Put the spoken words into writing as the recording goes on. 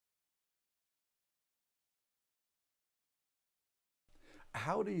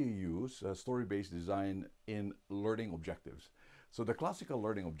how do you use story-based design in learning objectives? So the classical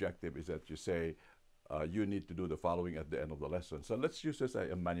learning objective is that you say, you need to do the following at the end of the lesson. So let's use this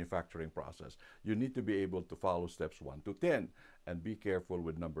as a manufacturing process. You need to be able to follow steps 1 to 10 and be careful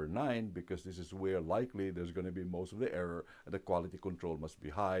with number 9 because this is where likely there's going to be most of the error and the quality control must be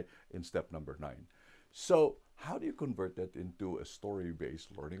high in step number 9. So how do you convert that into a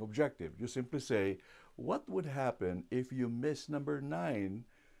story-based learning objective? You simply say, what would happen if you miss number 9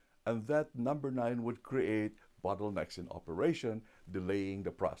 and that number 9 would create bottlenecks in operation, delaying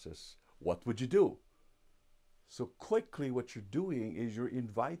the process? What would you do? So quickly what you're doing is you're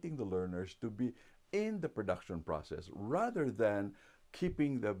inviting the learners to be in the production process rather than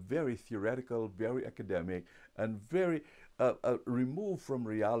keeping the very theoretical, very academic, and very removed from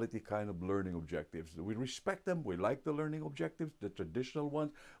reality kind of learning objectives. We respect them, we like the learning objectives, the traditional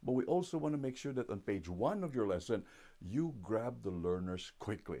ones, but we also want to make sure that on page 1 of your lesson, you grab the learners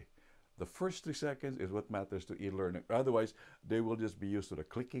quickly. The first 3 seconds is what matters to e-learning. Otherwise, they will just be used to the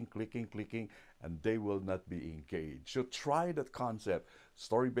clicking, clicking, clicking, and they will not be engaged. So try that concept,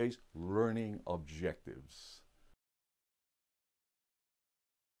 story-based learning objectives.